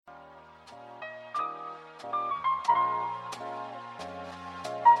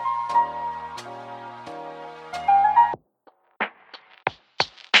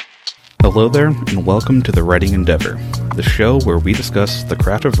Hello there, and welcome to The Writing Endeavor, the show where we discuss the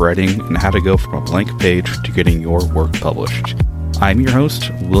craft of writing and how to go from a blank page to getting your work published. I'm your host,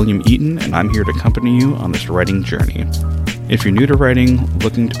 William Eaton, and I'm here to accompany you on this writing journey. If you're new to writing,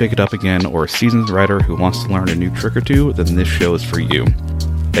 looking to pick it up again, or a seasoned writer who wants to learn a new trick or two, then this show is for you.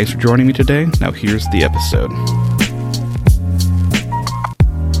 Thanks for joining me today. Now here's the episode.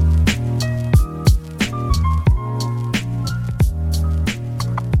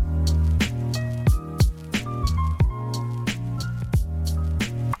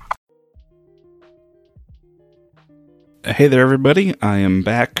 Hey there, everybody. I am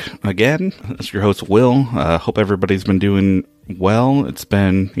back again. It's your host, Will. Hope everybody's been doing well. It's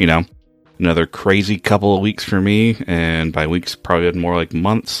been, another crazy couple of weeks for me, and by weeks, probably more like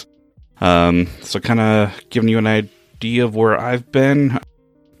months. So kind of giving you an idea of where I've been.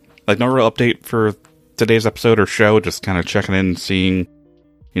 Like, no real update for today's episode or show, just kind of checking in and seeing,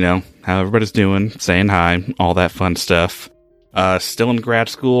 how everybody's doing, saying hi, all that fun stuff. Still in grad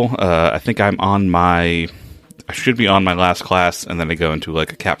school. I think I should be on my last class, and then I go into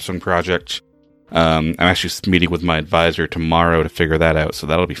like a capstone project. I'm actually meeting with my advisor tomorrow to figure that out, so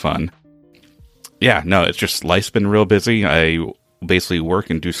that'll be fun. Yeah, no, it's just life's been real busy. I basically work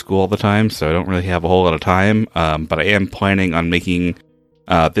and do school all the time, so I don't really have a whole lot of time. But I am planning on making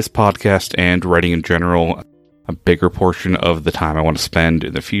this podcast and writing in general a bigger portion of the time I want to spend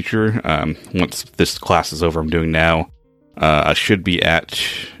in the future. Once this class is over I'm doing now, I should be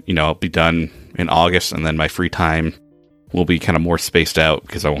I'll be done in August, and then my free time will be kind of more spaced out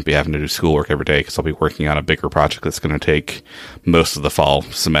because I won't be having to do schoolwork every day because I'll be working on a bigger project that's going to take most of the fall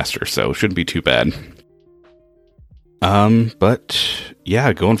semester, so it shouldn't be too bad. But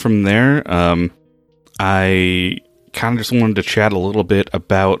yeah, going from there, I kind of just wanted to chat a little bit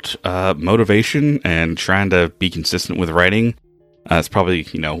about motivation and trying to be consistent with writing. It's probably,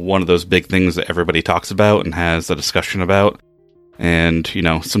 one of those big things that everybody talks about and has a discussion about. And,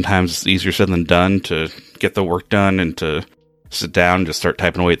 sometimes it's easier said than done to get the work done and to sit down and just start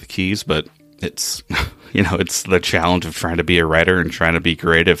typing away at the keys. But it's, it's the challenge of trying to be a writer and trying to be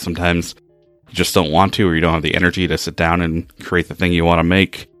creative. Sometimes you just don't want to, or you don't have the energy to sit down and create the thing you want to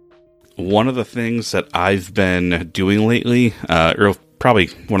make. One of the things that I've been doing lately, or probably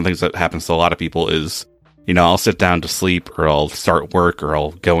one of the things that happens to a lot of people is, I'll sit down to sleep, or I'll start work, or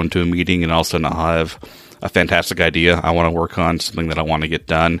I'll go into a meeting, and all of a sudden I'll have a fantastic idea I want to work on, something that I want to get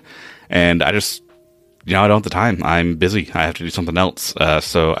done, and I just, I don't have the time. I'm busy. I have to do something else.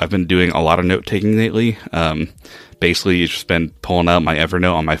 So I've been doing a lot of note-taking lately. Basically, it's just been pulling out my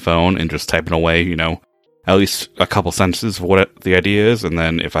Evernote on my phone and just typing away, at least a couple sentences of what the idea is, and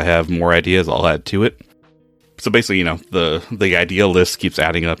then if I have more ideas, I'll add to it. So basically, the idea list keeps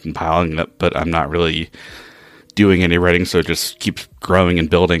adding up and piling up, but I'm not really doing any writing, so it just keeps growing and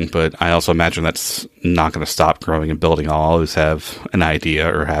building. But I also imagine that's not going to stop growing and building. I'll always have an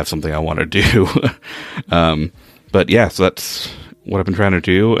idea or have something I want to do. But yeah, so that's what I've been trying to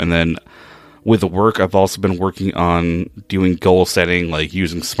do. And then with the work, I've also been working on doing goal setting, like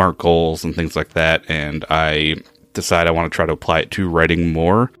using SMART goals and things like that. And I decide I want to try to apply it to writing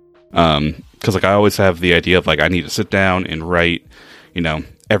more. Because I always have the idea of I need to sit down and write,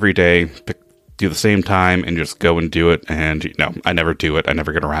 every day, do the same time and just go and do it. And, I never do it. I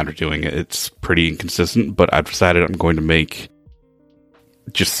never get around to doing it. It's pretty inconsistent, but I've decided I'm going to I'm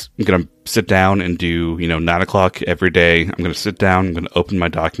going to sit down and do, 9 o'clock every day. I'm going to sit down. I'm going to open my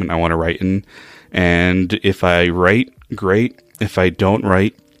document I want to write in. And if I write, great. If I don't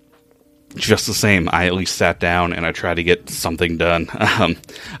write, just the same. I at least sat down and I try to get something done.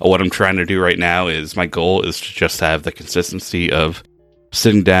 What I'm trying to do right now is my goal is to just have the consistency of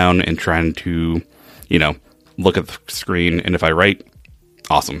sitting down and trying to, look at the screen. And if I write,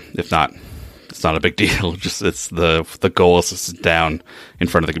 awesome. If not, it's not a big deal. It's the goal is to sit down in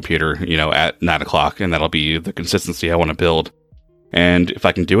front of the computer, at 9 o'clock, and that'll be the consistency I want to build. And if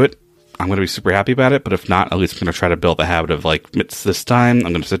I can do it, I'm going to be super happy about it. But if not, at least I'm going to try to build the habit of it's this time.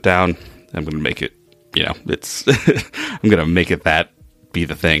 I'm going to sit down. I'm going to make it, it's, I'm going to make it that be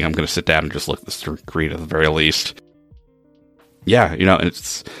the thing. I'm going to sit down and just look at the screen at the very least. Yeah, I'm going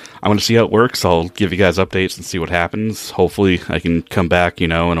to see how it works. I'll give you guys updates and see what happens. Hopefully I can come back,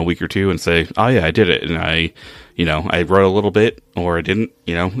 in a week or two and say, oh yeah, I did it. And I wrote a little bit, or I didn't,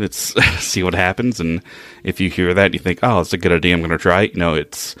 it's see what happens. And if you hear that, you think, oh, it's a good idea, I'm going to try it.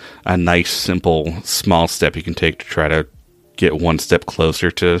 It's a nice, simple, small step you can take to try to get one step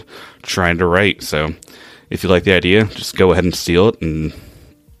closer to trying to write. So if you like the idea, just go ahead and steal it and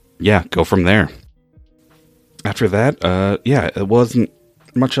go from there. After that, it wasn't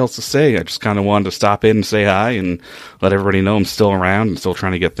much else to say. I just kind of wanted to stop in and say hi and let everybody know I'm still around and still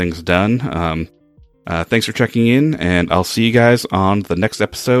trying to get things done. Thanks for checking in, and I'll see you guys on the next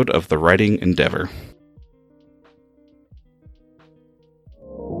episode of The Writing Endeavor.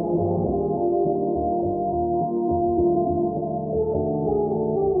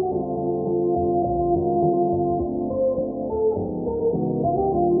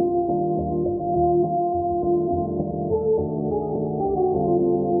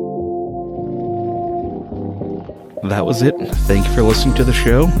 That was it. Thank you for listening to the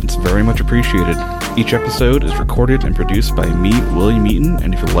show. It's very much appreciated. Each episode is recorded and produced by me, William Eaton,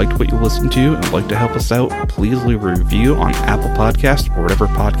 and if you liked what you listened to and would like to help us out, please leave a review on Apple Podcasts or whatever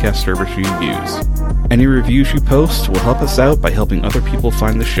podcast service you use. Any reviews you post will help us out by helping other people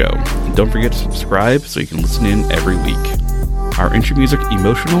find the show. And don't forget to subscribe so you can listen in every week. Our intro music,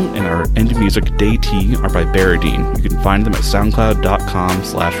 Emotional, and our end music, Day T, are by Baradine. You can find them at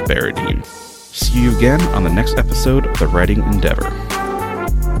soundcloud.com/Baradine. See you again on the next episode of The Writing Endeavor.